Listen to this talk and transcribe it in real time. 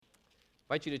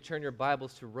invite you to turn your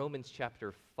Bibles to Romans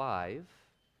chapter 5.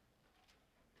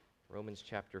 Romans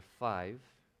chapter 5.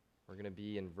 We're going to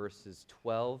be in verses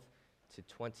 12 to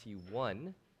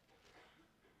 21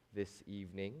 this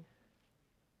evening.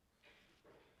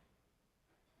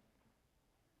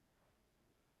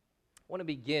 I want to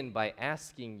begin by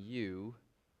asking you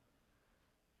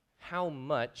how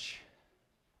much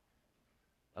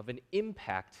of an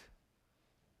impact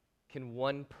can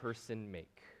one person make?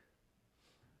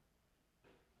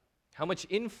 How much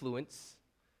influence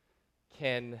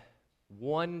can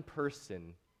one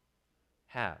person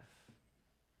have?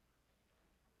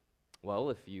 Well,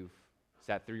 if you've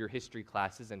sat through your history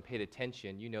classes and paid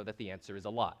attention, you know that the answer is a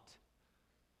lot.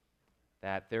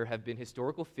 That there have been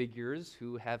historical figures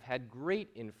who have had great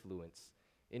influence,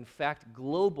 in fact,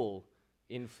 global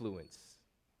influence.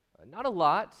 Not a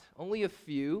lot, only a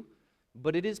few,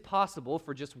 but it is possible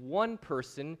for just one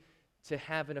person to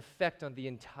have an effect on the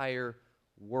entire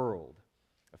world.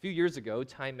 A few years ago,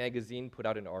 Time magazine put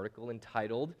out an article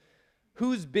entitled,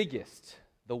 "Who's Biggest?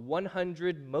 The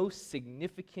 100 Most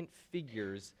Significant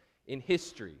Figures in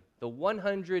History." The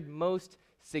 100 most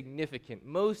significant,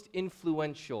 most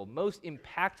influential, most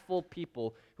impactful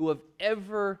people who have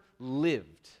ever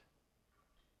lived.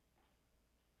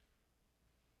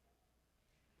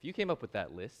 If you came up with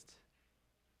that list,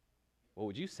 what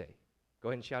would you say? Go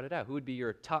ahead and shout it out. Who would be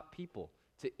your top people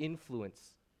to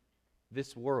influence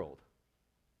this world?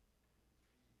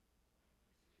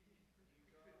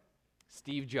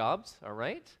 Steve Jobs, all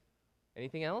right.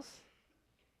 Anything else?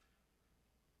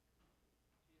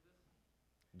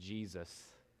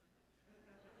 Jesus.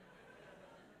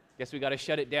 Guess we got to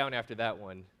shut it down after that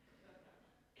one.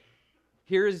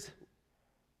 Here's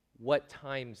what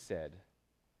Time said.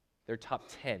 Their top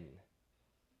 10.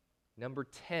 Number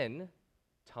 10,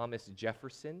 Thomas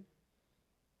Jefferson.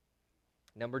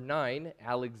 Number 9,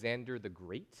 Alexander the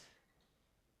Great.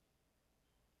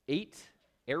 8,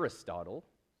 Aristotle.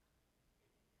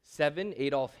 7,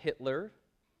 Adolf Hitler.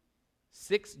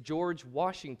 6, George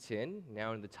Washington,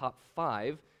 now in the top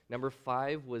 5. Number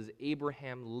 5 was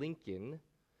Abraham Lincoln.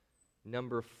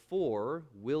 Number 4,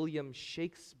 William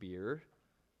Shakespeare.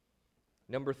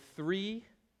 Number 3,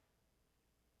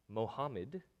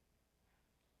 Muhammad.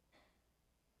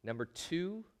 Number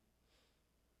 2,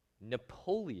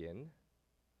 Napoleon.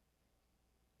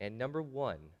 And number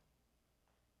 1,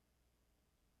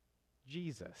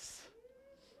 Jesus.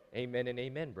 Amen and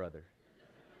amen, brother.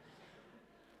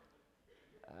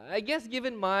 I guess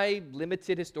given my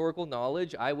limited historical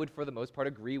knowledge, I would for the most part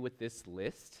agree with this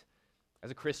list.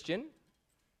 As a Christian,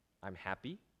 I'm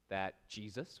happy that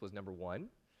Jesus was number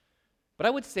 1. But I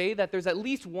would say that there's at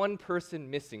least one person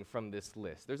missing from this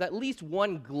list. There's at least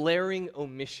one glaring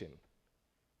omission.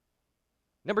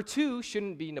 Number 2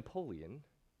 shouldn't be Napoleon.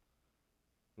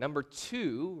 Number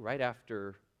 2, right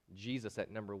after Jesus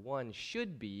at number 1,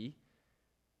 should be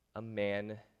a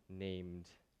man named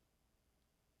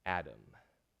Adam,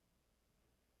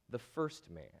 the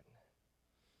first man.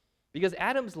 Because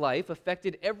Adam's life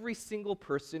affected every single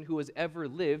person who has ever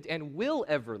lived and will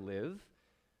ever live.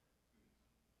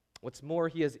 What's more,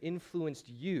 he has influenced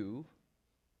you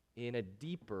in a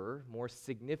deeper, more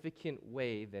significant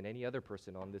way than any other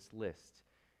person on this list.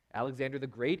 Alexander the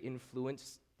Great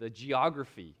influenced the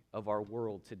geography of our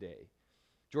world today.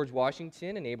 George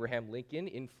Washington and Abraham Lincoln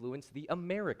influenced the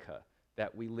America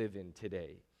that we live in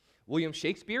today. William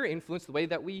Shakespeare influenced the way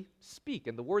that we speak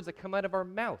and the words that come out of our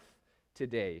mouth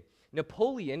today.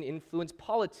 Napoleon influenced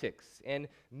politics and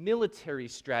military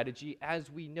strategy as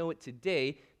we know it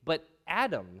today, but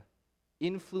Adam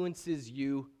influences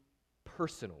you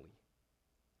personally,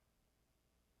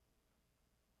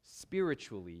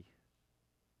 spiritually,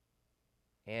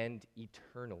 and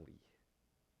eternally.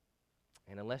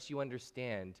 And unless you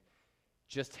understand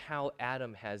just how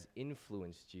Adam has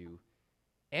influenced you,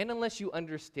 and unless you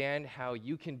understand how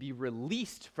you can be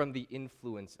released from the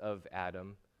influence of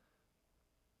Adam,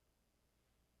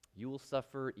 you will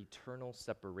suffer eternal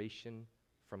separation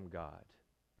from God.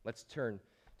 Let's turn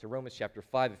to Romans chapter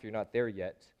 5 if you're not there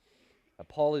yet.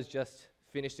 Paul has just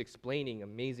finished explaining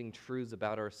amazing truths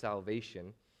about our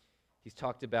salvation. He's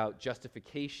talked about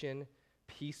justification,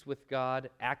 peace with God,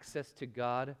 access to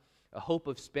God, a hope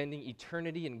of spending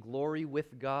eternity in glory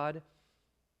with God,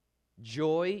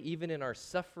 joy even in our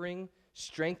suffering,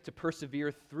 strength to persevere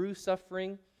through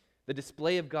suffering, the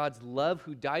display of God's love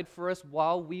who died for us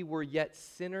while we were yet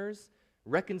sinners,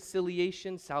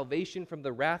 reconciliation, salvation from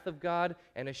the wrath of God,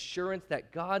 and assurance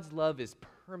that God's love is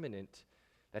permanent,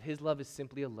 that his love is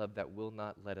simply a love that will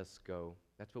not let us go,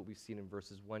 That's what we've seen in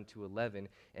verses 1 to 11.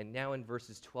 And now in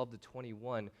verses 12 to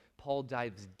 21, Paul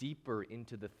dives deeper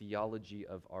into the theology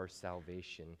of our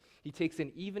salvation. He takes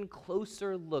an even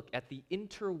closer look at the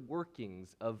interworkings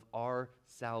of our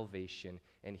salvation.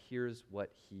 And here's what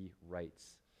he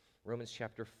writes. Romans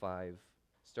chapter 5,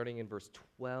 starting in verse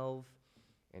 12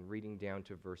 and reading down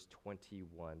to verse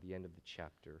 21, the end of the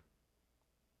chapter.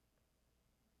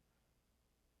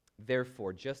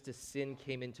 Therefore, just as sin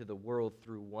came into the world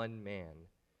through one man,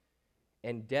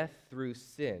 and death through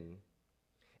sin,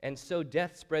 and so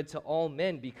death spread to all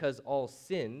men because all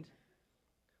sinned,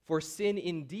 for sin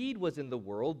indeed was in the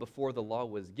world before the law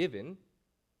was given,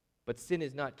 but sin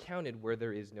is not counted where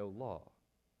there is no law.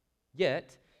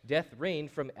 Yet death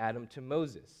reigned from Adam to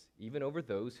Moses, even over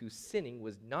those whose sinning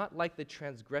was not like the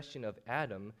transgression of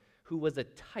Adam, who was a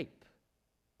type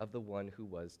of the one who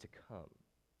was to come.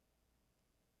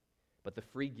 But the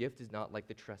free gift is not like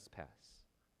the trespass.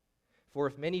 For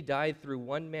if many died through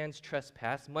one man's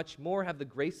trespass, much more have the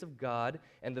grace of God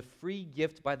and the free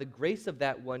gift by the grace of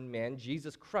that one man,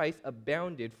 Jesus Christ,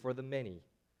 abounded for the many.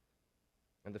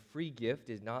 And the free gift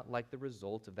is not like the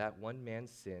result of that one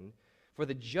man's sin, for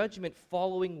the judgment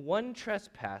following one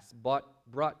trespass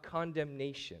brought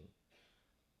condemnation.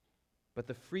 But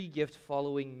the free gift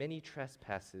following many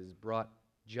trespasses brought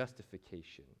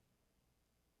justification.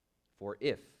 For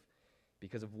if,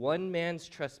 because of one man's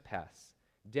trespass,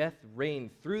 death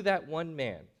reigned through that one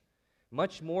man,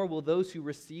 much more will those who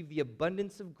receive the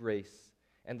abundance of grace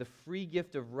and the free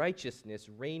gift of righteousness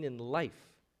reign in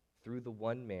life through the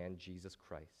one man, Jesus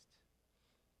Christ.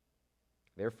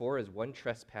 Therefore, as one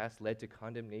trespass led to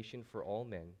condemnation for all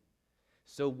men,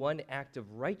 so one act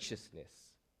of righteousness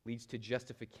leads to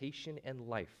justification and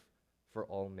life for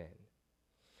all men.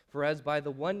 For as by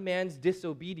the one man's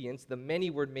disobedience the many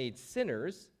were made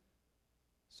sinners,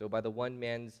 so by the one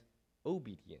man's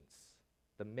obedience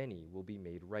the many will be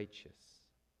made righteous.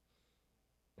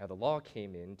 Now the law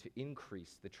came in to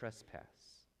increase the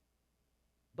trespass.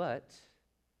 But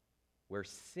where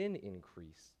sin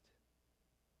increased,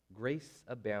 grace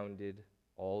abounded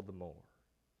all the more.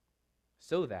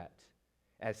 So that,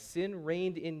 as sin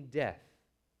reigned in death,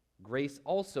 grace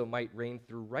also might reign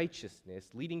through righteousness,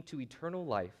 leading to eternal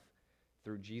life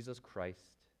through Jesus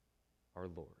Christ our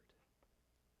Lord.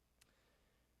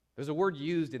 There's a word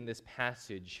used in this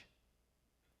passage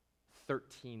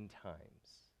 13 times.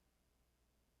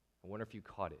 I wonder if you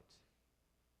caught it.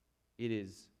 It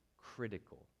is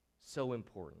critical, so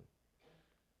important.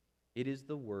 It is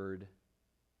the word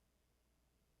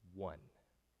one.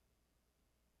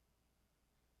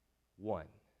 One.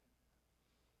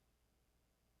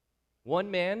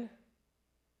 One man,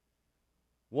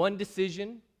 one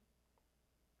decision,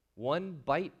 one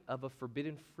bite of a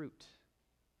forbidden fruit,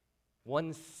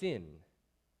 one sin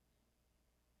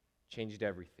changed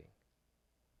everything.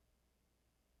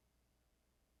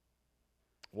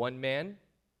 One man,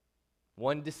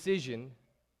 one decision,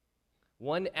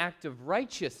 one act of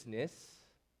righteousness,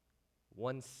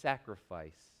 one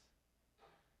sacrifice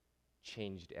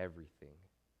changed everything.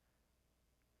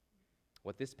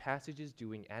 What this passage is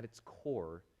doing at its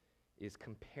core is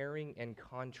comparing and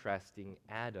contrasting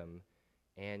Adam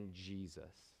and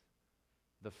Jesus,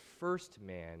 the first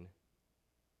man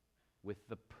with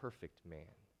the perfect man.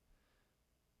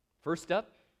 First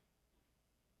up,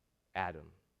 Adam.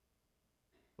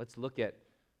 Let's look at,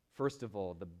 first of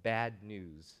all, the bad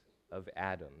news of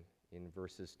Adam in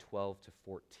verses 12 to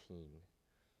 14.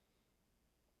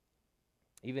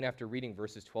 Even after reading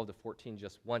verses 12 to 14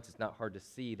 just once, it's not hard to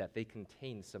see that they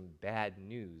contain some bad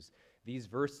news. These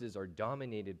verses are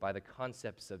dominated by the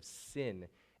concepts of sin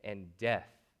and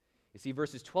death. You see,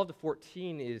 verses 12 to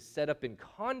 14 is set up in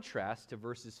contrast to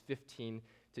verses 15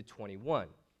 to 21.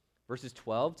 Verses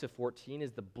 12 to 14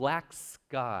 is the black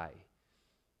sky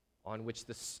on which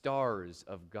the stars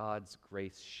of God's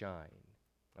grace shine.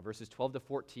 Now, verses 12 to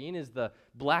 14 is the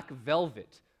black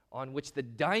velvet on which the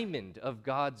diamond of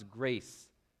God's grace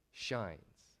shines.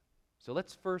 So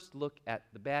let's first look at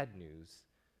the bad news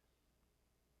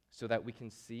so that we can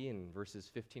see in verses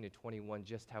 15 to 21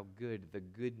 just how good the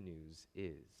good news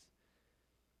is.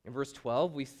 In verse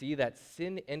 12, we see that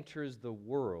sin enters the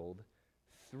world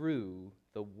through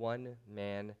the one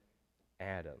man,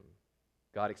 Adam.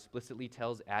 God explicitly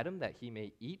tells Adam that he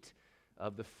may eat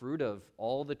of the fruit of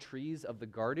all the trees of the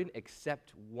garden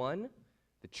except one,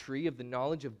 the tree of the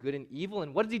knowledge of good and evil.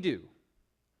 And what does he do?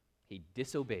 He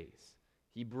disobeys.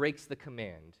 He breaks the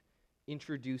command,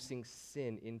 introducing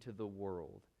sin into the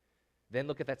world. Then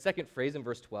look at that second phrase in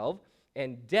verse 12,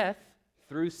 and death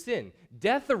through sin.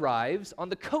 Death arrives on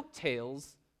the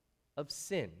coattails of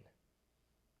sin.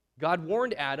 God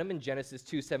warned Adam in Genesis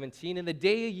 2:17, "In the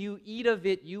day you eat of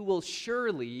it, you will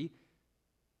surely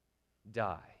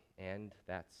die." And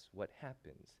that's what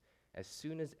happens. As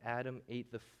soon as Adam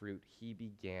ate the fruit, he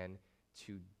began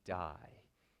to die.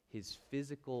 His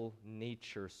physical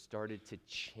nature started to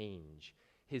change.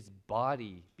 His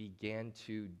body began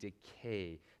to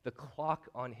decay. The clock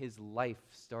on his life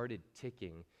started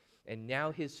ticking. And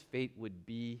now his fate would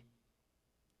be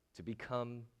to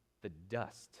become the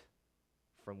dust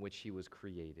from which he was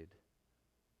created.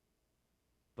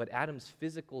 But Adam's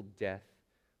physical death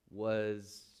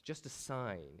was just a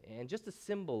sign and just a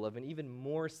symbol of an even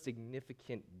more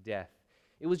significant death.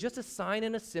 It was just a sign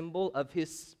and a symbol of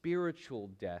his spiritual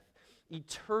death,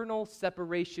 eternal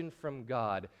separation from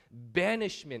God,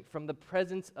 banishment from the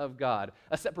presence of God,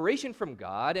 a separation from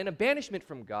God and a banishment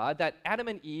from God that Adam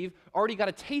and Eve already got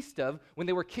a taste of when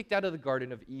they were kicked out of the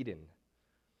Garden of Eden.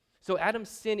 So Adam's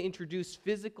sin introduced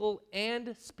physical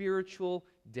and spiritual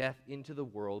death into the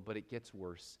world, but it gets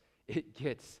worse. It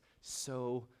gets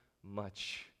so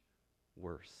much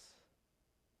worse.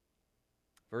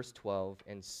 Verse 12,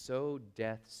 "And so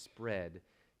death spread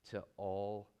to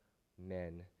all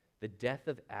men." The death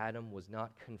of Adam was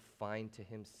not confined to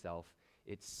himself,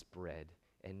 it spread,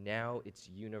 and now it's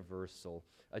universal.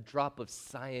 A drop of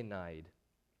cyanide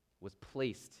was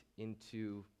placed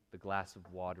into the glass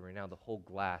of water, and now the whole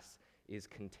glass is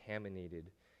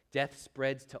contaminated. Death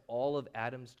spreads to all of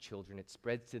Adam's children. It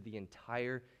spreads to the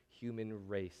entire human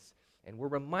race. And we're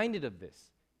reminded of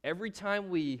this every time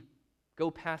we go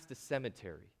past a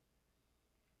cemetery,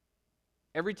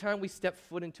 every time we step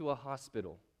foot into a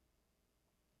hospital,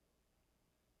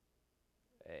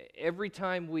 every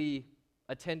time we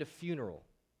attend a funeral.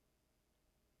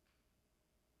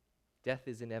 Death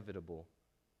is inevitable.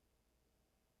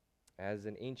 As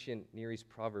an ancient Near East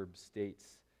proverb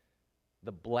states,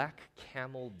 "The black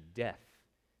camel death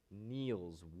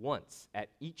kneels once at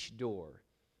each door,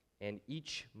 and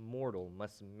each mortal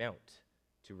must mount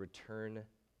to return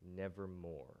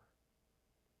nevermore."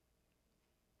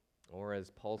 Or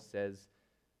as Paul says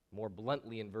more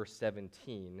bluntly in verse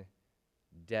 17,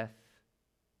 death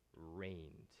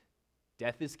reigned.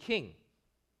 Death is king,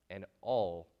 and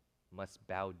all must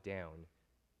bow down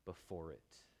before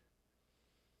it.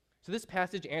 So this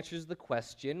passage answers the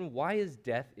question, why is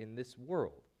death in this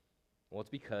world? Well, it's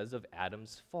because of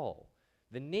Adam's fall.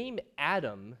 The name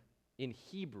Adam in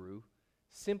Hebrew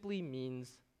simply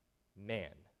means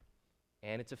man.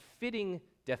 And it's a fitting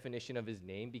definition of his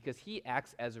name because he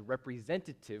acts as a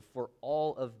representative for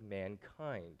all of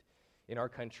mankind. In our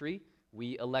country,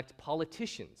 we elect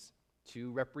politicians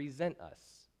to represent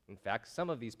us. In fact, some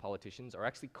of these politicians are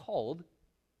actually called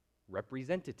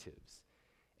representatives.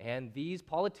 And these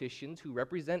politicians who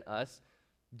represent us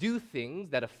do things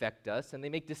that affect us, and they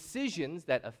make decisions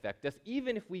that affect us,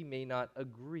 even if we may not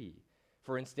agree.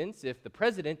 For instance, if the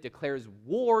president declares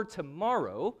war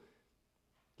tomorrow,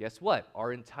 guess what?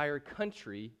 Our entire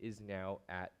country is now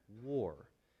at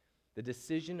war. The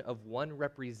decision of one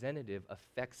representative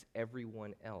affects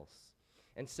everyone else.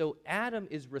 And so Adam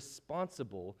is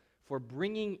responsible for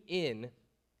bringing in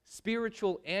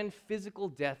spiritual and physical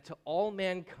death to all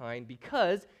mankind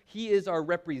because he is our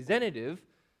representative.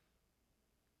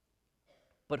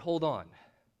 But hold on.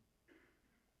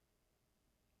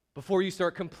 Before you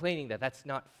start complaining that that's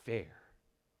not fair,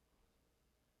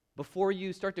 before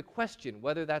you start to question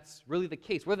whether that's really the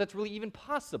case, whether that's really even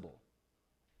possible,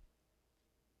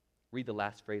 read the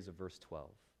last phrase of verse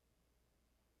 12.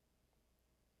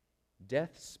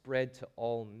 Death spread to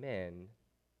all men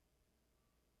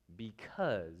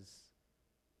because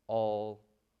all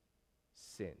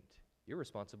sinned. You're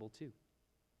responsible too.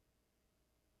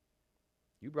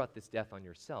 You brought this death on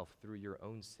yourself through your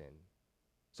own sin.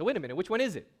 So wait a minute, which one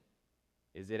is it?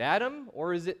 Is it Adam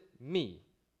or is it me?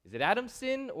 Is it Adam's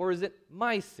sin or is it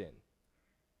my sin?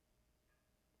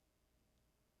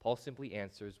 Paul simply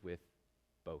answers with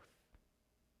both.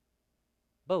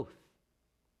 Both.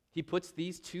 He puts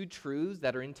these two truths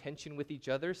that are in tension with each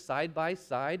other, side by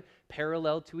side,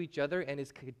 parallel to each other, and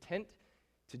is content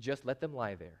to just let them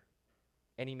lie there.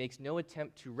 And he makes no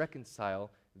attempt to reconcile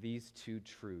these two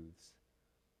truths.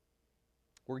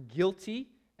 We're guilty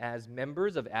as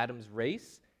members of Adam's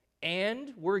race,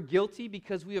 and we're guilty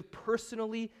because we have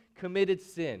personally committed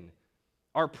sin.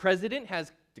 Our president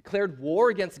has declared war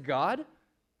against God,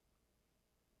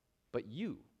 but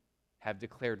you have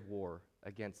declared war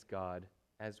against God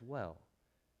as well.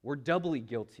 We're doubly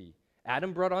guilty.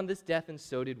 Adam brought on this death, and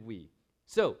so did we.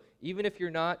 So, even if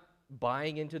you're not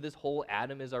buying into this whole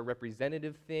Adam is our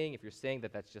representative thing, if you're saying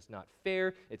that that's just not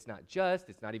fair, it's not just,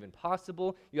 it's not even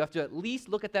possible, you have to at least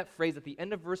look at that phrase at the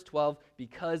end of verse 12,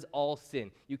 because all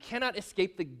sin. You cannot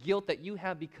escape the guilt that you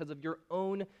have because of your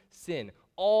own sin.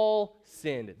 All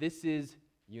sinned. This is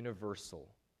universal.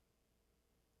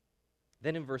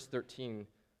 Then in verse 13,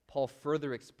 Paul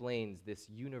further explains this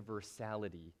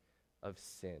universality of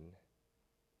sin.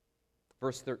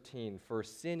 Verse 13, for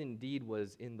sin indeed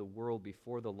was in the world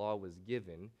before the law was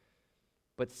given,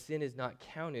 but sin is not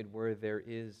counted where there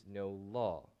is no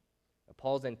law. Now,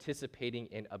 Paul's anticipating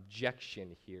an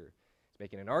objection here. He's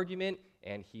making an argument,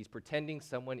 and he's pretending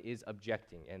someone is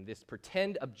objecting. And this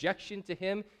pretend objection to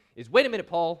him is, wait a minute,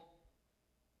 Paul.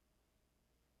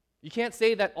 You can't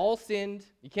say that all sinned.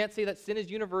 You can't say that sin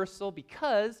is universal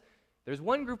because there's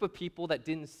one group of people that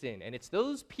didn't sin, and it's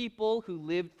those people who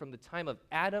lived from the time of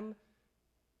Adam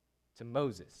to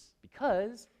Moses,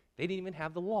 because they didn't even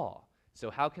have the law. So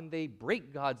how can they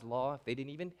break God's law if they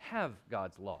didn't even have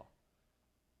God's law?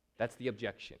 That's the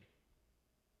objection.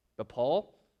 But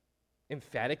Paul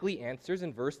emphatically answers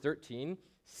in verse 13,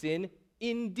 sin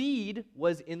indeed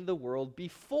was in the world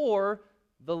before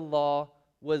the law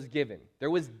was given. There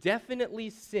was definitely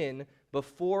sin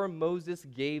before Moses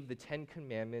gave the 10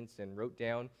 commandments and wrote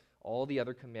down all the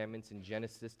other commandments in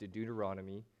Genesis to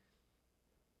Deuteronomy.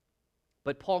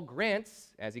 But Paul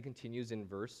grants, as he continues in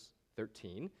verse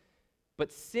 13,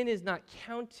 but sin is not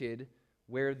counted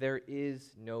where there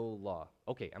is no law.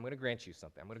 Okay, I'm going to grant you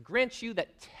something. I'm going to grant you that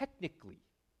technically,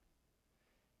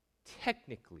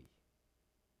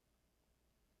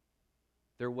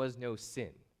 there was no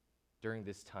sin during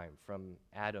this time from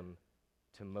Adam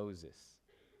to Moses.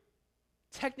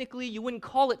 Technically, you wouldn't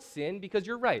call it sin because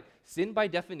you're right. Sin, by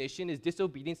definition, is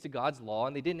disobedience to God's law,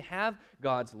 and they didn't have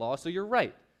God's law, so you're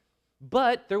right.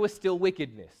 But there was still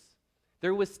wickedness.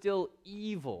 There was still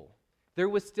evil. There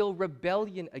was still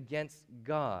rebellion against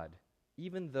God,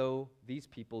 even though these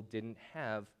people didn't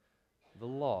have the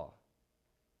law.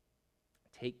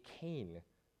 Take Cain,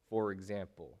 for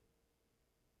example.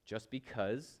 Just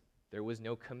because there was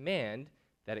no command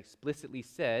that explicitly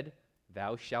said,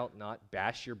 thou shalt not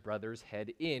bash your brother's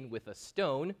head in with a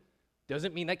stone,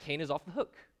 doesn't mean that Cain is off the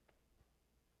hook.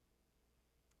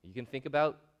 You can think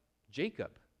about Jacob.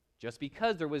 Just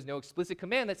because there was no explicit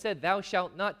command that said, thou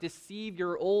shalt not deceive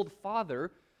your old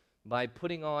father by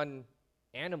putting on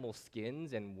animal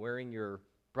skins and wearing your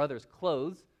brother's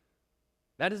clothes,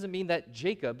 that doesn't mean that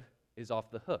Jacob is off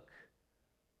the hook.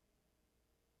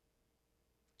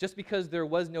 Just because there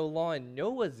was no law in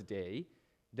Noah's day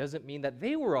doesn't mean that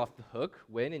they were off the hook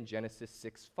when in Genesis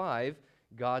 6:5,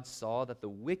 God saw that the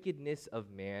wickedness of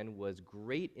man was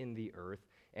great in the earth,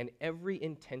 and every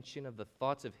intention of the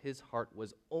thoughts of his heart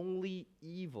was only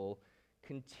evil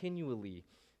continually.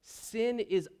 Sin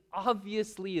is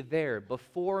obviously there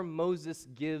before Moses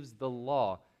gives the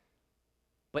law,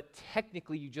 but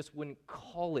technically you just wouldn't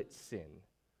call it sin.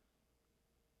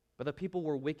 But the people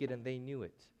were wicked and they knew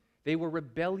it. They were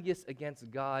rebellious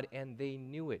against God and they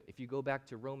knew it. If you go back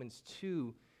to Romans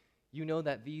 2, you know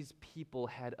that these people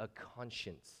had a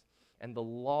conscience. And the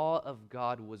law of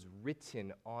God was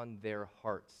written on their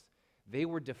hearts. They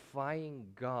were defying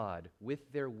God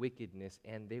with their wickedness,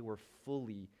 and they were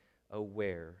fully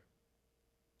aware.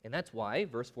 And that's why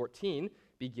verse 14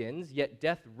 begins, yet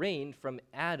death reigned from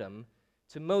Adam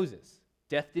to Moses.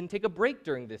 Death didn't take a break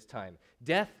during this time.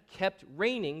 Death kept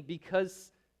reigning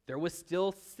because there was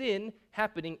still sin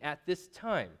happening at this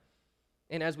time.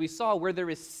 And as we saw, where there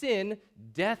is sin,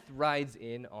 death rides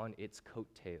in on its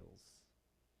coattails.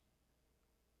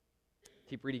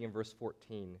 Keep reading in verse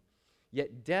 14.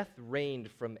 Yet death reigned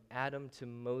from Adam to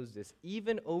Moses,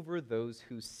 even over those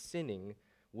whose sinning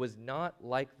was not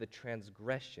like the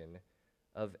transgression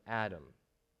of Adam.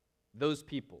 Those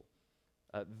people,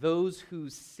 those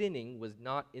whose sinning was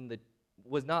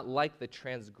not like the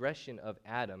transgression of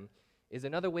Adam, is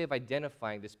another way of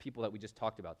identifying this people that we just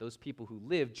talked about. Those people who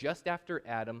lived just after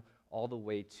Adam, all the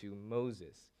way to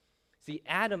Moses. See,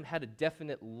 Adam had a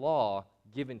definite law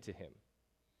given to him.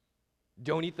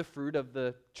 Don't eat the fruit of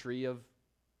the tree of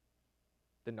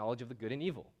the knowledge of the good and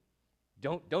evil.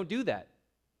 Don't do that.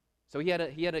 So he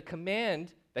had a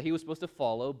command that he was supposed to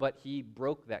follow, but he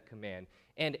broke that command.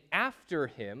 And after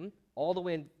him, all the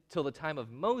way until the time of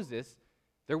Moses,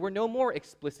 there were no more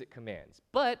explicit commands.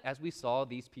 But as we saw,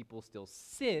 these people still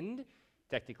sinned,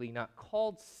 technically not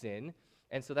called sin,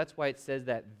 and so that's why it says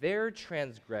that their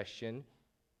transgression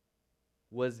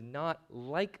was not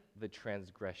like the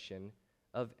transgression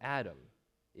of Adam.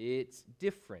 It's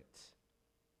different.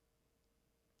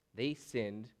 They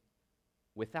sinned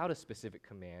without a specific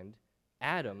command.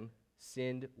 Adam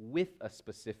sinned with a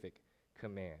specific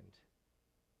command.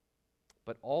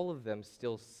 But all of them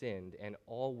still sinned, and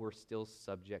all were still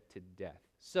subject to death.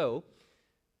 So,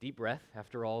 deep breath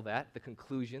after all that, the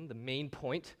conclusion, the main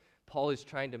point Paul is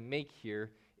trying to make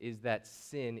here is that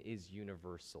sin is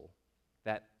universal,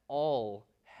 that all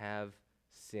have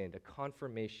sinned. A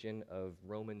confirmation of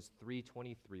Romans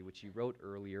 3:23, which he wrote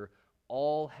earlier,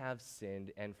 all have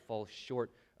sinned and fall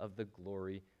short of the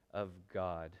glory of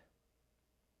God.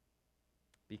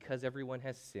 Because everyone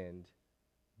has sinned,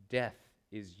 death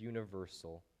is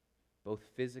universal, both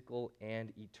physical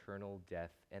and eternal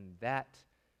death. And that,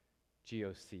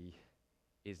 GOC,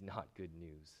 is not good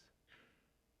news.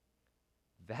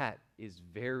 That is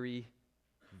very,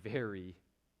 very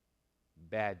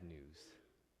bad news.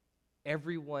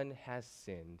 Everyone has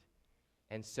sinned,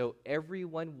 and so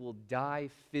everyone will die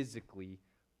physically,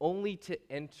 only to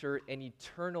enter an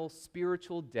eternal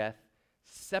spiritual death,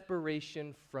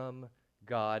 separation from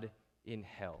God in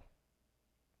hell.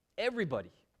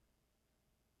 Everybody.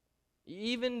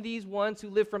 Even these ones who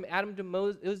live from Adam to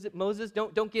Moses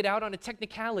don't get out on a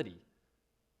technicality.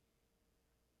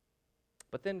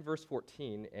 But then verse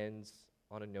 14 ends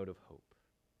on a note of hope.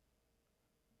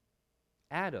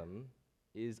 Adam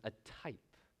is a type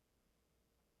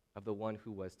of the one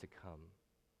who was to come.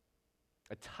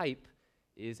 A type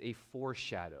is a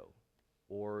foreshadow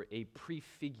or a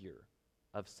prefigure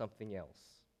of something else.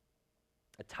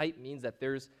 A type means that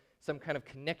there's some kind of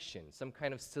connection, some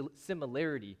kind of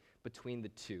similarity between the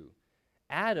two.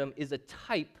 Adam is a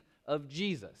type of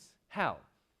Jesus. How?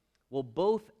 Well,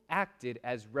 both acted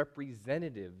as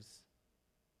representatives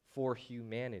for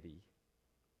humanity,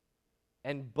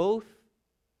 and both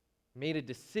made a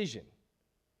decision.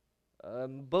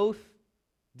 Both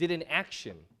did an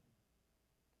action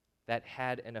that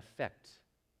had an effect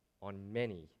on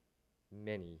many,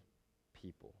 many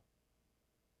people.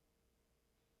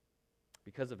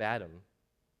 Because of Adam,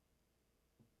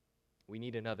 we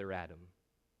need another Adam.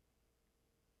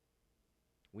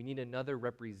 We need another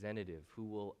representative who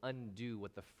will undo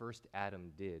what the first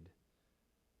Adam did.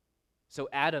 So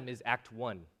Adam is Act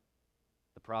 1,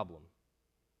 the problem.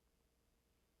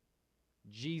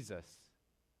 Jesus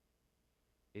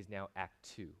is now Act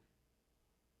 2,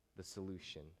 the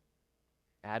solution.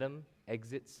 Adam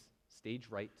exits stage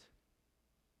right,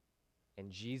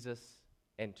 and Jesus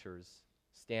enters,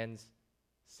 stands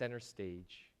center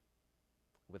stage,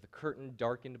 with a curtain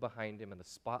darkened behind him and the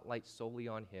spotlight solely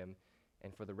on him.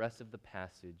 And for the rest of the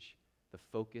passage, the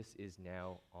focus is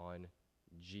now on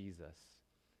Jesus.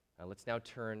 Let's now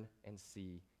turn and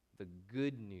see the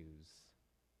good news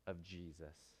of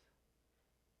Jesus.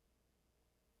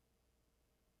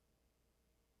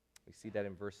 We see that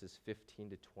in verses 15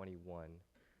 to 21.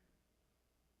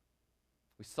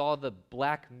 We saw the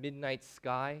black midnight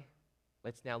sky.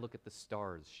 Let's now look at the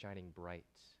stars shining bright.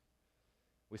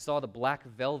 We saw the black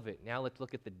velvet. Now let's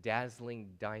look at the dazzling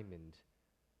diamond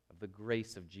of the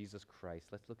grace of Jesus Christ.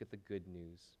 Let's look at the good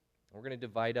news. We're going to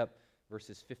divide up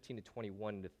verses 15 to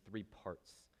 21 into three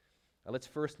parts. Let's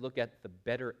first look at the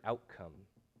better outcome.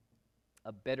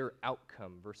 A better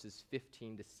outcome, verses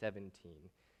 15 to 17.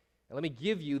 And let me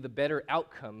give you the better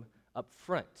outcome up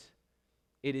front.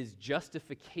 It is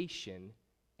justification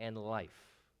and life.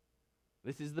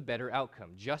 This is the better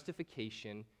outcome,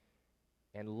 justification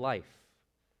and life.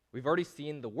 We've already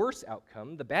seen the worst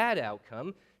outcome, the bad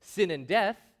outcome, sin and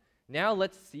death. Now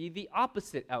let's see the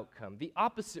opposite outcome, the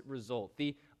opposite result,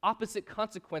 the opposite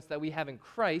consequence that we have in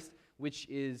Christ, which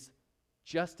is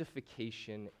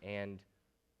justification and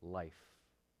life.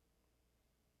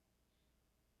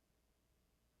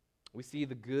 We see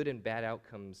the good and bad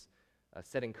outcomes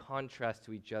set in contrast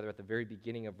to each other at the very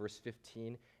beginning of verse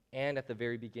 15 and at the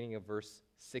very beginning of verse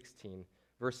 16.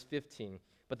 Verse 15,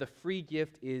 but the free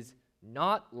gift is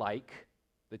not like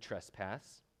the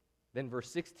trespass. Then verse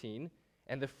 16,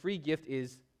 and the free gift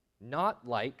is not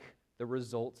like the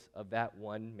results of that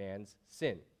one man's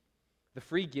sin. The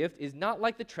free gift is not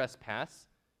like the trespass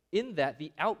in that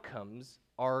the outcomes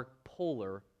are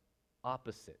polar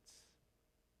opposites.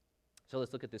 So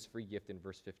let's look at this free gift in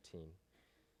verse 15.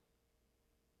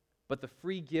 But the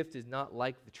free gift is not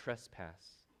like the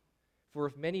trespass. For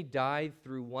if many died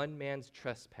through one man's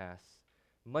trespass,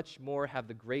 much more have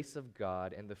the grace of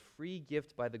God and the free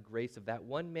gift by the grace of that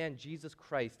one man, Jesus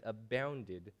Christ,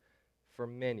 abounded for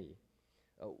many.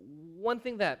 One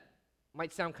thing that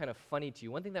might sound kind of funny to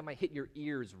you, one thing that might hit your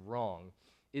ears wrong,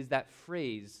 is that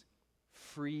phrase,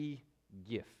 free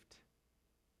gift.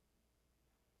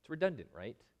 It's redundant,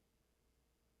 right?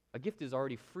 A gift is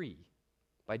already free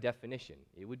by definition.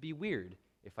 It would be weird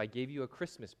if I gave you a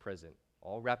Christmas present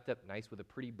all wrapped up nice with a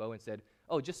pretty bow, and said,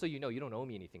 "Oh, just so you know, you don't owe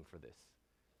me anything for this."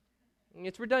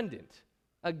 It's redundant.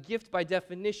 A gift by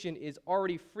definition is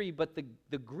already free, but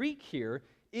the Greek here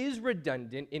is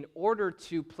redundant in order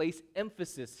to place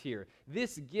emphasis here.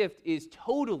 This gift is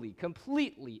totally,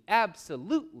 completely,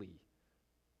 absolutely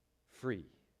free.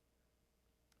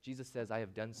 Jesus says, "I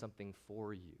have done something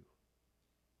for you.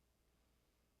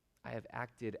 I have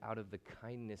acted out of the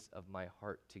kindness of my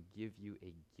heart to give you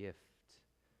a gift.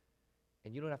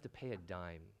 And you don't have to pay a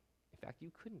dime. In fact,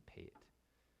 you couldn't pay it.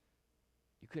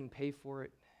 You couldn't pay for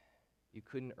it. You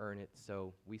couldn't earn it.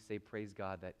 So we say, praise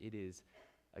God, that it is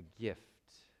a gift.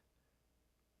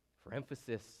 For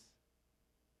emphasis,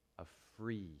 a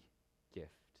free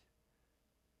gift."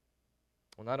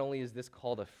 Well, not only is this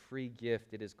called a free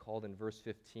gift, it is called in verse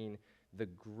 15, the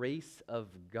grace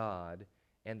of God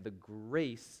and the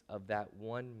grace of that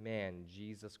one man,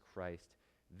 Jesus Christ.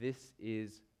 This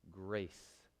is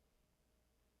grace.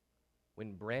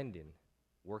 When Brandon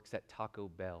works at Taco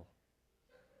Bell,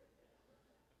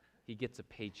 he gets a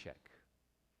paycheck.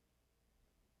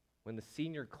 When the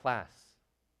senior class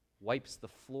wipes the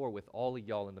floor with all of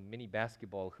y'all in the mini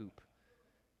basketball hoop,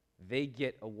 they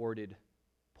get awarded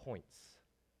points.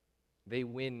 They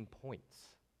win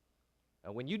points.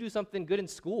 When you do something good in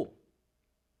school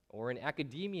or in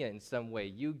academia in some way,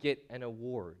 you get an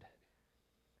award.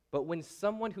 But when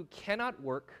someone who cannot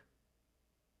work,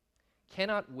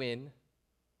 cannot win,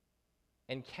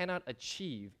 and cannot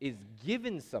achieve is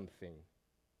given something,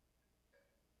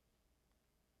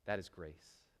 that is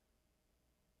grace.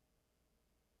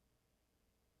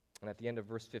 And at the end of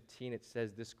verse 15, it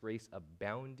says, this grace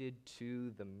abounded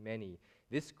to the many.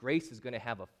 This grace is going to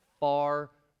have a far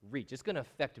reach. It's going to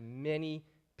affect many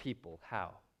people.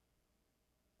 How?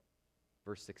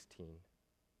 Verse 16.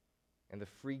 And the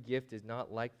free gift is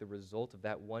not like the result of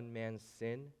that one man's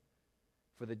sin,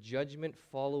 for the judgment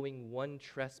following one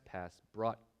trespass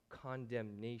brought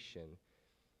condemnation,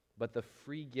 but the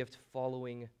free gift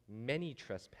following many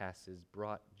trespasses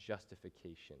brought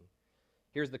justification.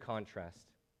 Here's the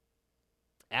contrast.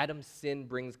 Adam's sin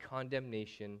brings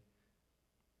condemnation.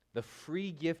 The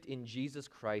free gift in Jesus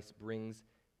Christ brings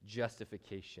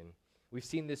justification. We've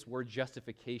seen this word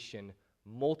justification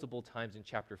multiple times in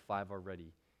chapter 5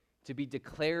 already. To be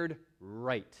declared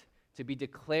right, to be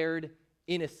declared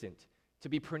innocent, to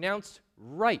be pronounced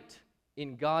right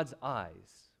in God's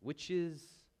eyes, which is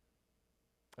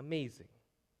amazing.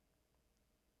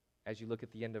 As you look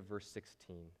at the end of verse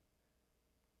 16,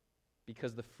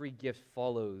 because the free gift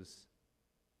follows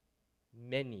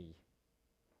many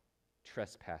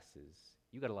trespasses.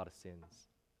 You got a lot of sins.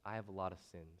 I have a lot of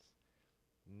sins.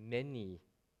 Many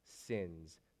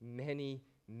sins. Many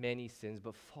sins.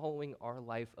 But following our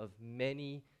life of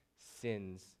many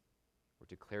sins, we're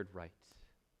declared right.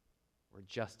 We're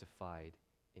justified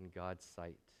in God's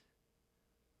sight.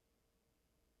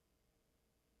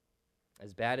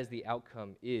 As bad as the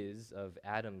outcome is of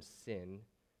Adam's sin,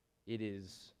 it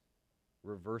is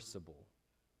reversible.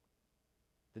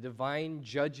 The divine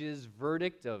judge's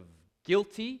verdict of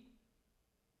guilty,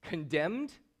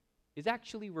 condemned, is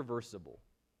actually reversible.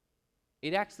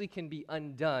 It actually can be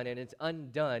undone, and it's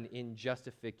undone in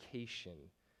justification.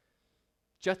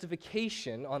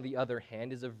 Justification, on the other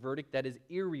hand, is a verdict that is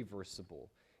irreversible.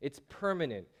 It's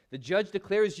permanent. The judge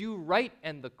declares you right,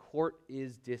 and the court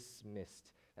is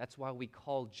dismissed. That's why we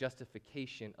call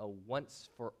justification a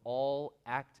once-for-all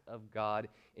act of God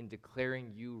in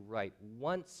declaring you right.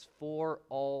 Once for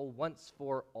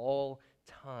all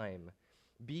time.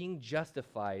 Being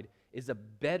justified is a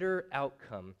better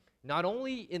outcome, not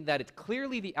only in that it's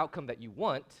clearly the outcome that you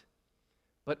want,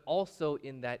 but also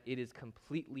in that it is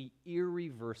completely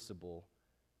irreversible.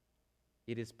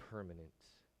 It is permanent.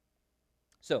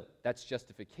 So, that's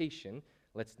justification.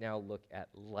 Let's now look at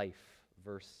life,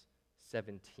 verse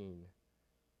 17.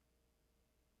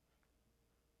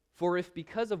 For if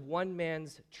because of one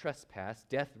man's trespass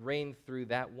death reigned through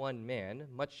that one man,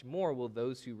 much more will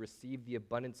those who receive the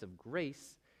abundance of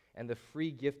grace and the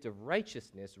free gift of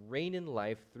righteousness reign in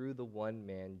life through the one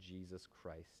man, Jesus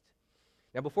Christ.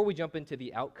 Now, before we jump into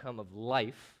the outcome of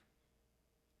life,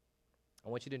 I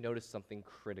want you to notice something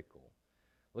critical.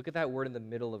 Look at that word in the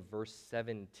middle of verse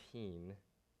 17,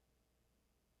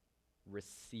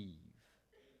 receive.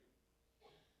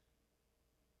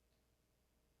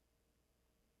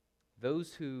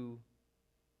 Those who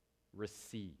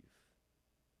receive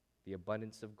the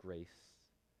abundance of grace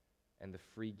and the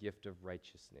free gift of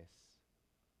righteousness,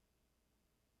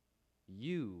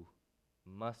 you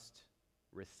must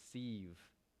receive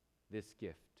this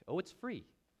gift. Oh, it's free,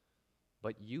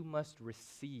 but you must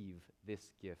receive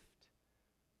this gift.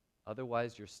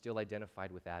 Otherwise, you're still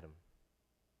identified with Adam.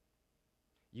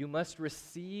 You must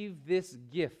receive this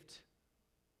gift,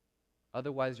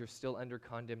 otherwise you're still under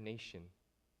condemnation.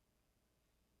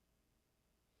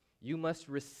 You must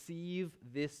receive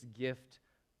this gift,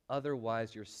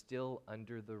 otherwise you're still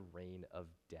under the reign of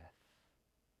death.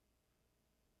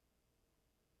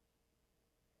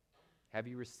 Have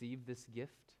you received this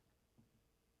gift?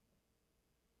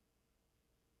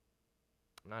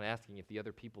 I'm not asking if the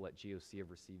other people at GOC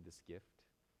have received this gift.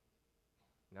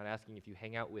 I'm not asking if you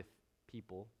hang out with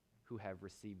people who have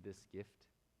received this gift.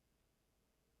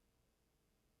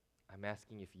 I'm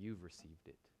asking if you've received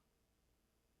it.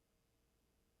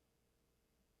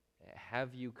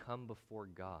 Have you come before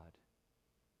God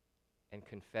and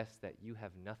confessed that you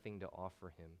have nothing to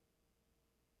offer him?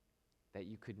 That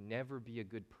you could never be a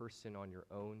good person on your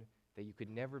own, that you could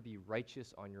never be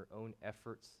righteous on your own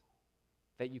efforts,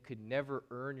 that you could never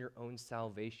earn your own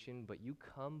salvation, but you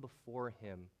come before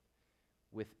him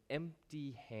with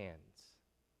empty hands,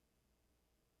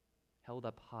 held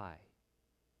up high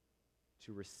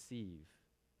to receive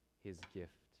his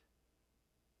gift.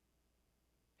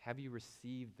 Have you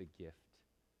received the gift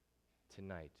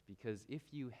tonight? Because if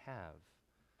you have,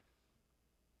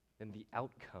 then the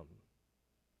outcome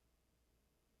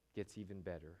gets even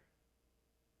better.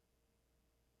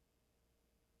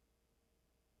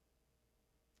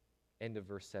 End of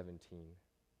verse 17.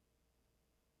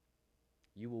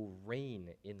 You will reign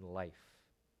in life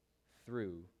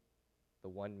through the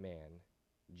one man,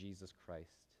 Jesus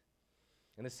Christ.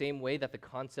 In the same way that the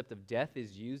concept of death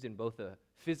is used in both a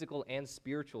physical and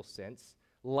spiritual sense,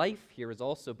 life here is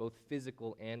also both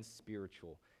physical and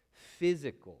spiritual.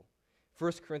 Physical.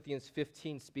 1 Corinthians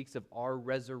 15 speaks of our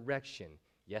resurrection.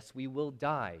 Yes, we will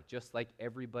die just like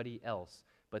everybody else,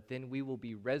 but then we will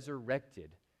be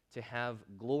resurrected to have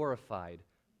glorified,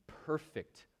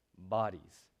 perfect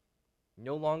bodies.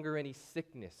 No longer any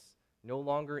sickness, no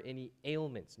longer any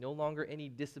ailments, no longer any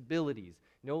disabilities,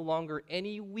 no longer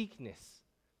any weakness,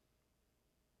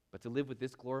 but to live with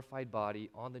this glorified body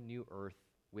on the new earth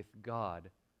with God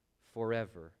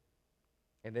forever.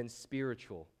 And then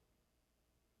spiritual.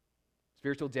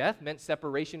 Spiritual death meant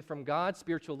separation from God.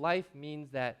 Spiritual life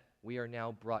means that we are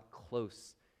now brought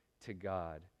close to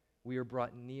God. We are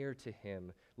brought near to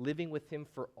him, living with him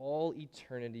for all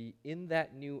eternity in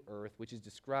that new earth, which is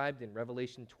described in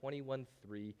Revelation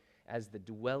 21:3 as the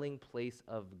dwelling place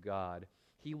of God.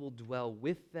 He will dwell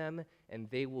with them, and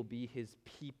they will be his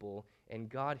people, and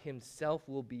God himself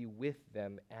will be with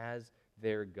them as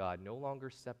their God. No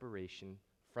longer separation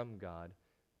from God,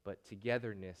 but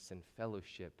togetherness and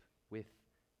fellowship with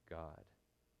God.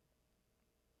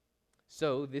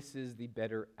 So this is the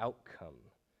better outcome.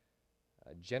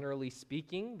 Generally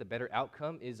speaking, the better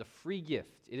outcome is a free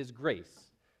gift. It is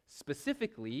grace.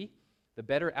 Specifically, the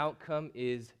better outcome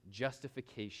is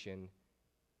justification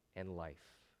and life.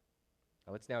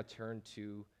 Now let's now turn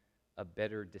to a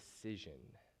better decision.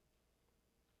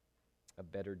 A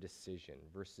better decision,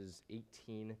 verses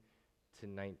 18 to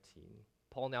 19.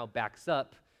 Paul now backs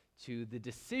up to the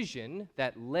decision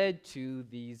that led to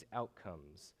these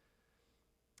outcomes.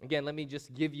 Again, let me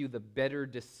just give you the better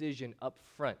decision up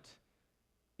front.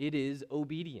 It is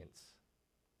obedience.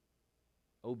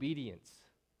 Obedience.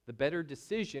 The better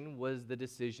decision was the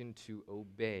decision to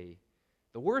obey.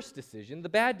 The worst decision, the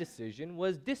bad decision,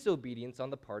 was disobedience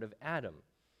on the part of Adam.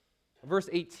 Verse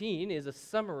 18 is a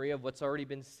summary of what's already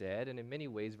been said, and in many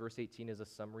ways, verse 18 is a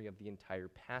summary of the entire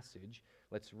passage.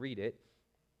 Let's read it.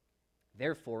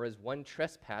 Therefore, as one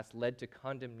trespass led to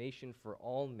condemnation for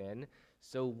all men,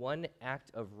 so one act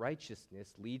of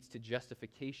righteousness leads to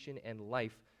justification and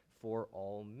life for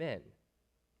all men.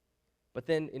 But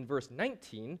then in verse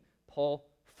 19, Paul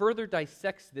further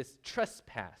dissects this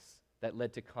trespass that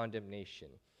led to condemnation.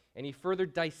 And he further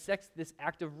dissects this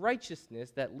act of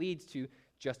righteousness that leads to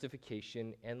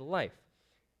justification and life.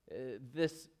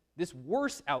 This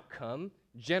worse outcome,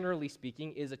 generally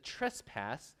speaking, is a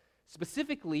trespass.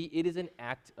 Specifically, it is an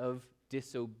act of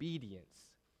disobedience.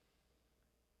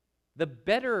 The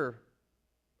better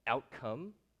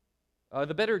outcome,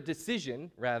 the better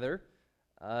decision, rather,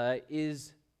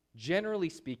 is, generally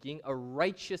speaking, a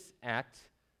righteous act.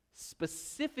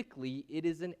 Specifically, it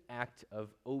is an act of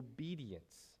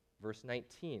obedience. Verse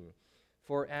 19,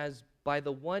 for as by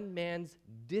the one man's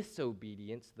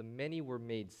disobedience the many were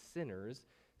made sinners,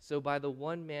 so by the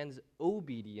one man's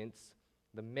obedience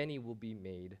the many will be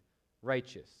made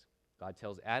righteous. God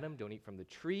tells Adam, don't eat from the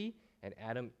tree, and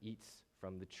Adam eats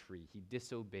from the tree. He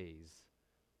disobeys.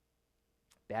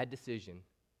 Bad decision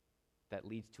that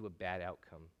leads to a bad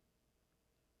outcome.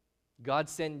 God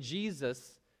sent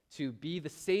Jesus to be the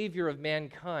Savior of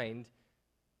mankind,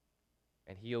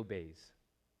 and he obeys.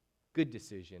 Good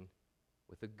decision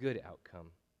with a good outcome.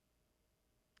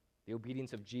 The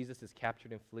obedience of Jesus is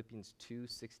captured in Philippians 2,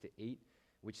 6-8,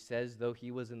 which says, though he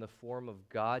was in the form of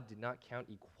God, did not count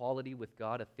equality with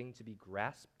God a thing to be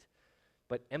grasped,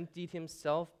 but emptied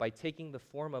himself by taking the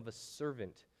form of a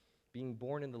servant, being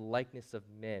born in the likeness of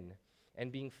men.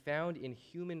 And being found in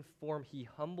human form, he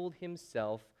humbled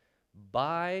himself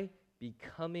by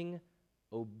becoming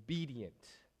obedient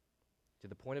to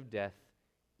the point of death,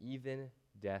 even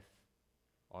death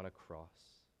on a cross.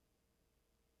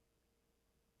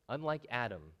 Unlike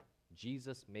Adam,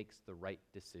 Jesus makes the right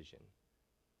decision.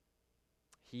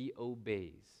 He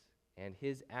obeys, and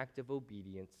his act of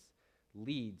obedience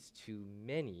leads to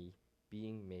many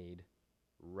being made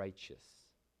righteous,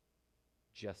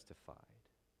 justified.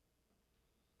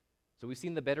 So we've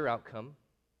seen the better outcome.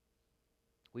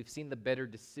 We've seen the better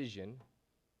decision.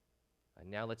 And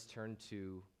now let's turn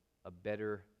to a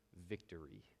better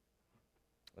victory.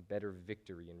 A better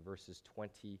victory in verses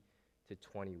 20 to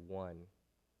 21.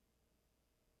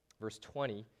 Verse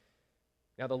 20,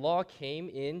 now the law came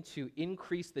in to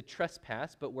increase the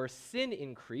trespass, but where sin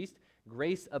increased,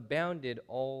 grace abounded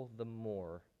all the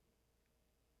more.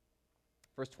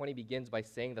 Verse 20 begins by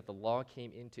saying that the law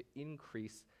came in to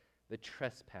increase the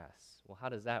trespass. Well, how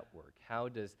does that work? How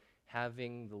does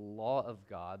having the law of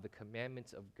God, the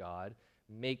commandments of God,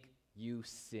 make you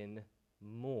sin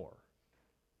more?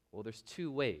 Well, there's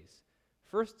two ways.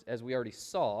 First, as we already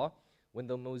saw, when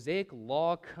the Mosaic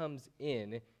law comes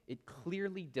in, it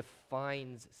clearly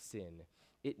defines sin.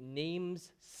 It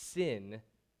names sin,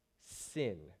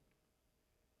 sin.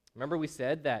 Remember we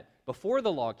said that before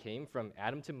the law came from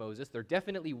Adam to Moses, there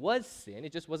definitely was sin.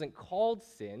 It just wasn't called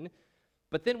sin.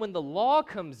 But then when the law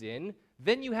comes in,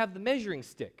 then you have the measuring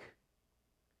stick.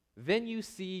 Then you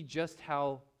see just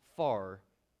how far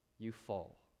you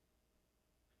fall.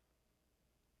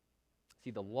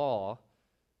 See, the law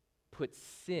puts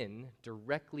sin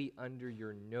directly under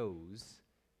your nose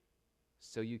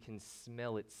so you can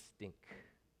smell its stink.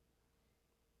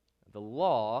 The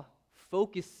law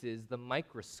focuses the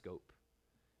microscope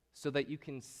so that you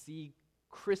can see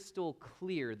crystal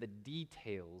clear the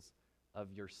details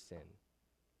of your sin.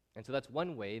 And so that's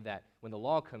one way that when the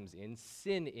law comes in,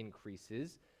 sin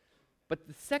increases. But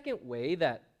the second way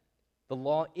that the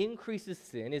law increases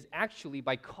sin is actually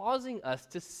by causing us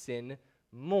to sin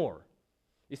more.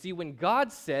 You see, when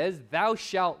God says, thou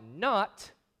shalt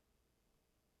not,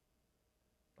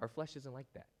 our flesh isn't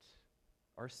like that.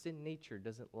 Our sin nature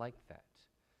doesn't like that.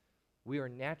 We are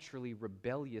naturally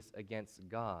rebellious against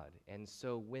God. And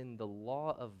so when the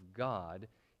law of God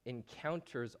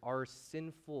encounters our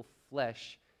sinful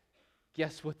flesh,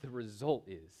 guess what the result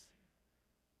is?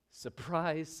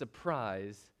 Surprise,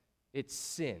 surprise, it's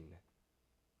sin.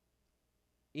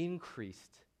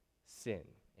 Increased sin.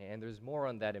 And there's more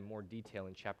on that in more detail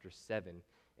in chapter 7,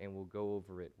 and we'll go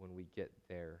over it when we get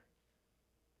there.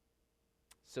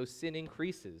 So sin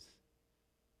increases.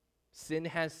 Sin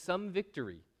has some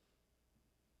victory.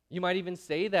 You might even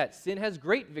say that sin has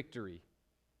great victory.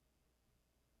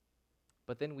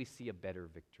 But then we see a better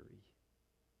victory,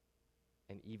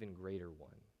 an even greater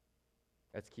one.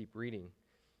 Let's keep reading.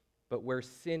 But where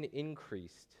sin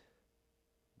increased,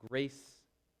 grace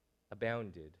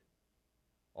abounded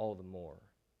all the more.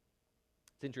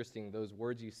 It's interesting, those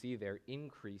words you see there,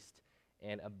 increased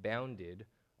and abounded,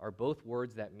 are both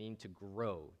words that mean to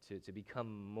grow, to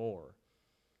become more.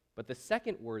 But the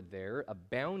second word there,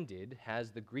 abounded,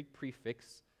 has the Greek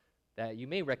prefix that you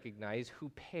may recognize,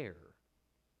 huper.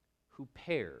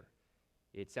 Huper.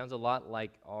 It sounds a lot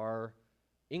like our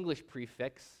English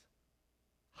prefix,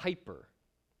 hyper.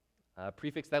 A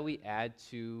prefix that we add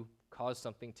to cause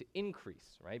something to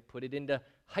increase, right? Put it into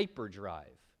hyperdrive.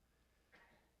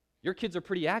 Your kids are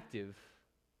pretty active.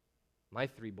 My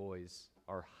 3 boys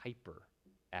are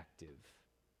hyperactive.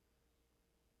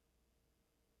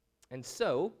 And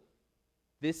so,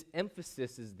 this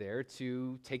emphasis is there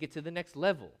to take it to the next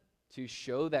level, to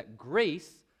show that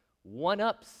grace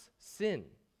one-ups sin.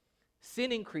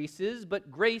 Sin increases,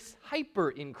 but grace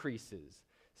hyper-increases.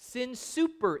 Sin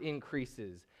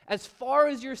super-increases. As far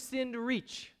as your sin to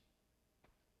reach,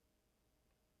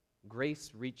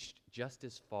 grace reached just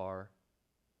as far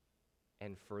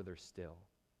and further still.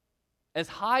 As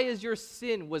high as your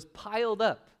sin was piled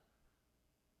up,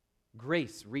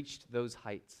 grace reached those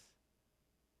heights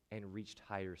and reached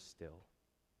higher still.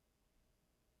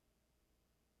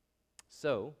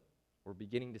 So, we're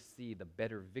beginning to see the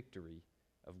better victory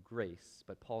of grace,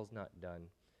 but Paul's not done.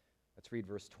 Let's read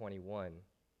verse 21.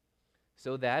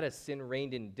 So that as sin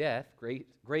reigned in death,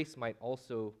 grace might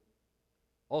also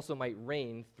might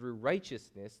reign through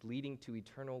righteousness, leading to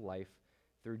eternal life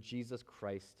through Jesus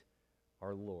Christ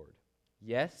our Lord.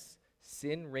 Yes,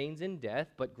 sin reigns in death,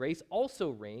 but grace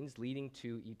also reigns, leading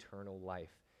to eternal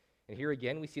life. And here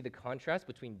again, we see the contrast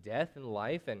between death and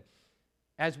life. And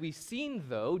as we've seen,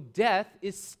 though, death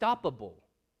is stoppable.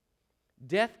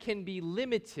 Death can be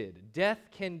limited. Death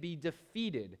can be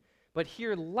defeated. But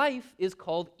here, life is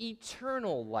called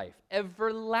eternal life,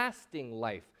 everlasting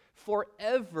life,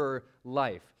 forever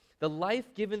life. The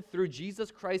life given through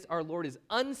Jesus Christ our Lord is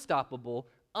unstoppable,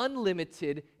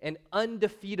 unlimited, and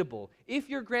undefeatable. If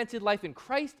you're granted life in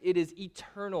Christ, it is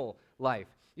eternal life.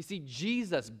 You see,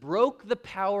 Jesus broke the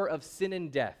power of sin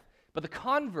and death, but the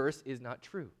converse is not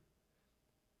true.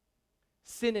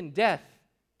 Sin and death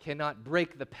cannot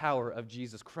break the power of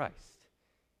Jesus Christ.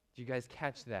 Do you guys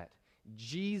catch that?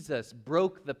 Jesus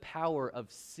broke the power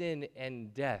of sin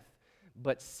and death,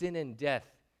 but sin and death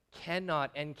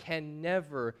cannot and can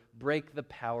never break the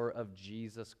power of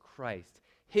Jesus Christ.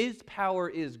 His power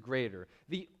is greater.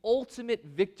 The ultimate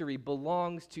victory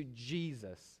belongs to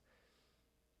Jesus.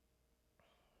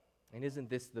 And isn't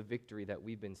this the victory that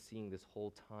we've been seeing this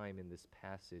whole time in this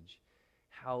passage?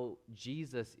 How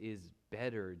Jesus is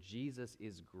better, Jesus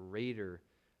is greater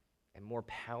and more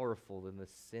powerful than the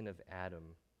sin of Adam.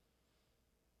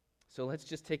 So let's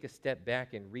just take a step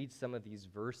back and read some of these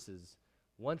verses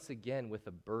once again with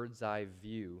a bird's eye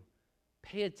view.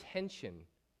 Pay attention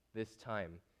this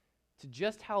time to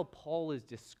just how Paul is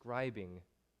describing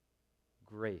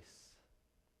grace.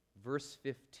 Verse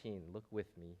 15, look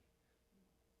with me.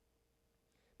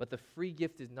 But the free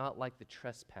gift is not like the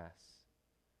trespass.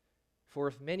 For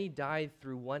if many died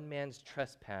through one man's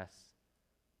trespass,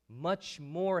 much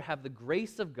more have the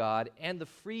grace of God and the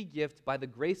free gift by the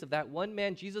grace of that one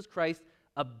man, Jesus Christ,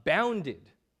 abounded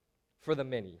for the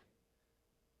many.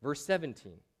 Verse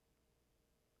 17.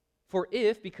 For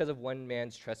if, because of one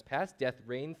man's trespass, death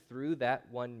reigned through that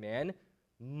one man,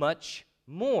 much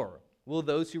more will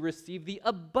those who receive the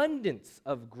abundance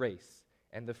of grace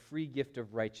and the free gift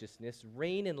of righteousness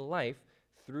reign in life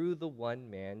through the one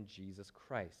man, Jesus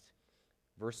Christ.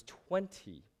 Verse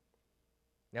 20.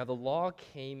 Now the law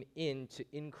came in to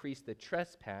increase the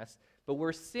trespass, but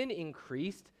where sin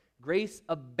increased, grace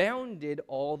abounded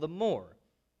all the more.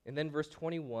 And then verse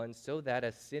 21, so that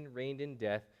as sin reigned in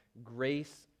death,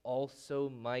 grace also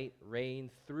might reign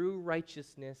through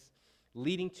righteousness,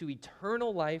 leading to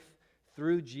eternal life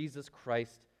through Jesus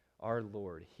Christ our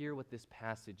Lord. Hear what this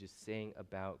passage is saying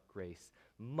about grace.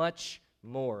 Much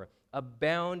more.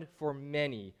 Abound for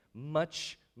many.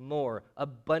 Much more.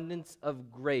 Abundance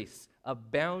of grace.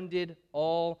 Abounded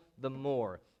all the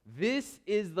more. This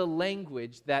is the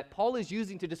language that Paul is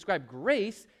using to describe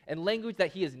grace and language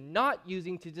that he is not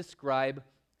using to describe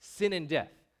sin and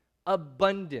death.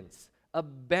 Abundance.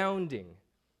 Abounding.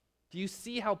 Do you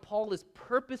see how Paul is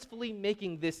purposefully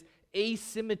making this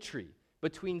asymmetry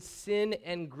between sin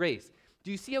and grace? Do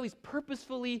you see how he's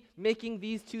purposefully making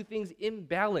these two things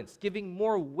imbalanced, giving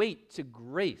more weight to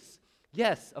grace?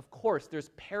 Yes, of course, there's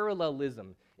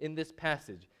parallelism in this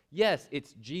passage. Yes,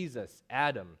 it's Jesus,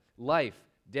 Adam, life,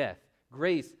 death,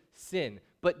 grace, sin.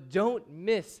 But don't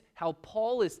miss how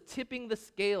Paul is tipping the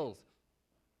scales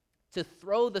to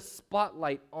throw the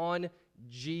spotlight on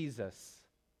Jesus.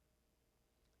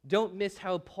 Don't miss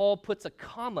how Paul puts a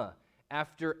comma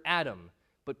after Adam,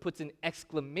 but puts an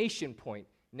exclamation point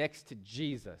next to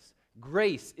Jesus.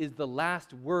 Grace is the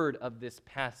last word of this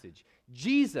passage.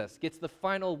 Jesus gets the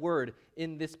final word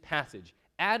in this passage.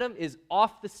 Adam is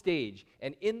off the stage,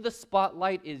 and in the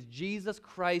spotlight is Jesus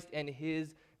Christ and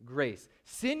his grace.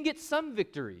 Sin gets some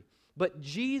victory, but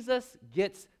Jesus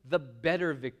gets the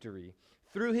better victory.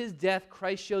 Through his death,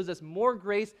 Christ shows us more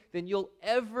grace than you'll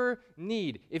ever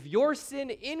need. If your sin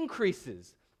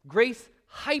increases, grace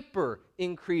hyper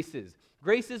increases.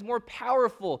 Grace is more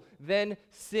powerful than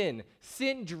sin.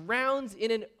 Sin drowns in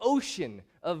an ocean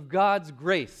of God's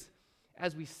grace.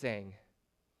 As we sang,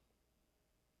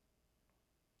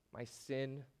 my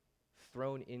sin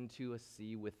thrown into a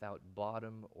sea without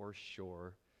bottom or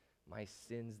shore. My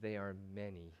sins, they are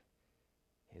many.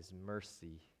 His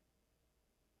mercy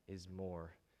is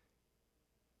more.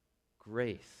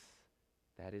 Grace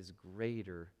that is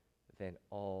greater than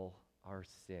all our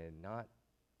sin. Not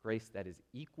grace that is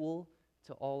equal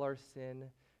to all our sin,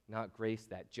 not grace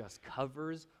that just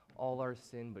covers all our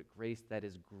sin, but grace that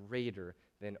is greater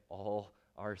than all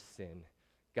our sin.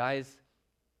 Guys,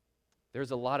 there's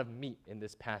a lot of meat in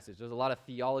this passage. There's a lot of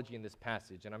theology in this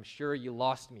passage, and I'm sure you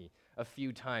lost me a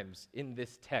few times in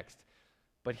this text.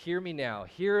 But hear me now.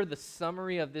 Hear the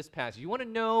summary of this passage. You want to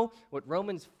know what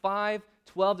Romans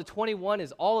 5:12-21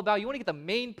 is all about? You want to get the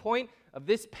main point of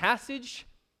this passage?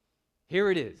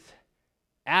 Here it is.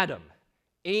 Adam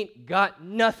ain't got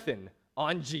nothing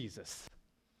on Jesus.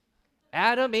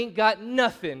 Adam ain't got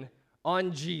nothing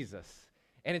on Jesus.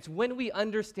 And it's when we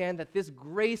understand that this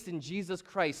grace in Jesus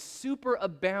Christ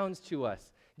superabounds to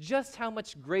us, just how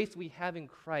much grace we have in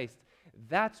Christ,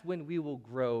 that's when we will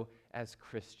grow as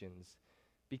Christians.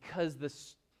 Because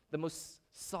the most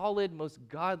solid, most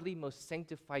godly, most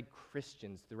sanctified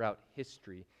Christians throughout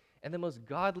history, and the most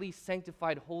godly,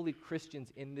 sanctified, holy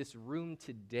Christians in this room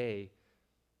today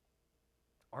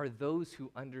are those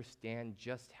who understand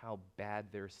just how bad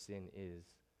their sin is,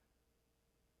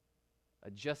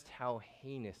 just how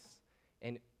heinous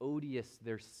and odious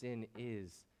their sin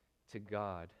is to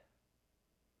God.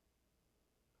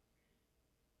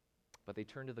 But they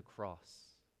turn to the cross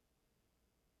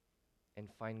and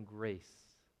find grace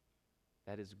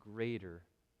that is greater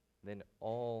than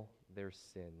all their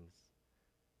sins.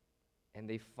 And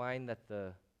they find that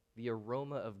the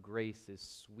aroma of grace is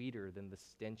sweeter than the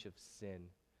stench of sin.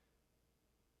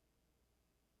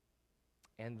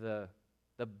 And the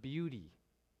beauty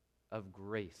of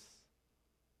grace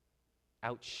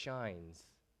outshines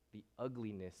the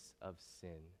ugliness of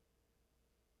sin.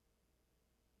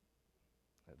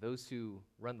 Those who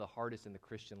run the hardest in the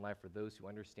Christian life are those who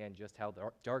understand just how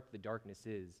dark the darkness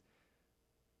is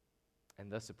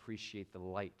and thus appreciate the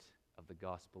light of the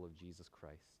gospel of Jesus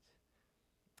Christ.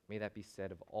 May that be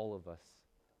said of all of us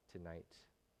tonight.